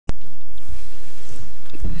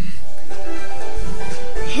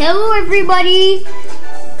Hello everybody.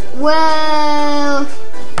 Well,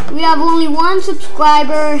 we have only one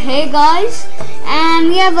subscriber. Hey guys, and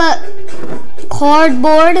we have a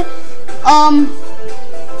cardboard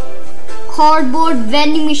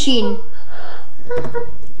vending machine.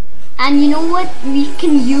 And you know what we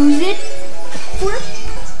can use it for?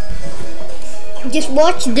 Just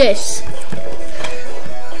watch this.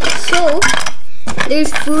 So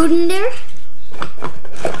there's food in there.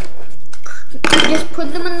 Just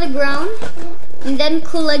put them on the ground and then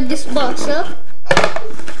collect this box up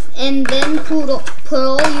and then put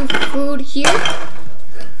all your food here.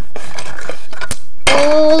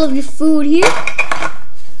 All of your food here.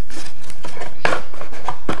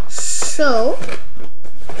 So,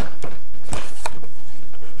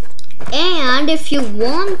 and if you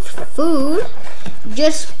want food,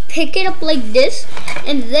 just pick it up like this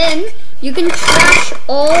and then you can trash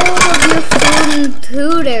all of your food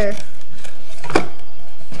into there.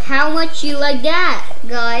 How much you like that,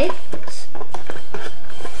 guys?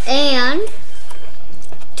 And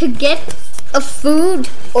to get a food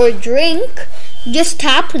or drink, just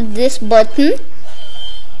tap this button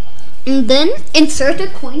and then insert a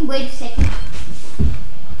coin. Wait a second.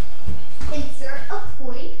 Insert a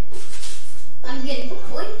coin. I'm getting a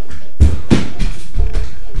coin.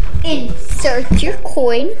 Insert your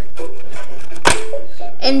coin.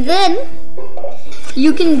 And then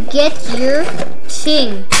you can get your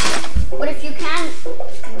thing. But if you can't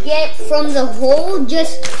get from the hole,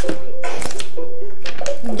 just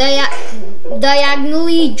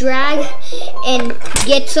diagonally drag and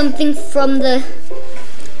get something from the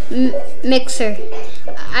mixer.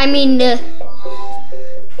 I mean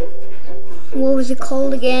what was it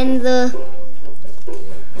called again?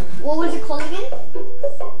 What was it called again?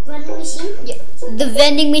 Vending machine? Yeah, the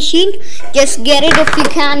vending machine. Just get it if you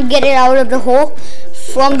can't get it out of the hole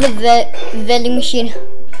from the vending machine.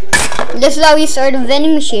 This is how you start a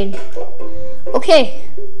vending machine. Okay.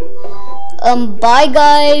 Bye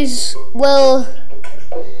guys. Well,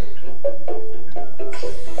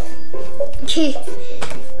 okay.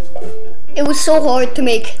 It was so hard to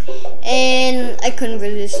make and I couldn't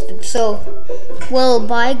resist it. So, well,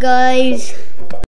 bye guys.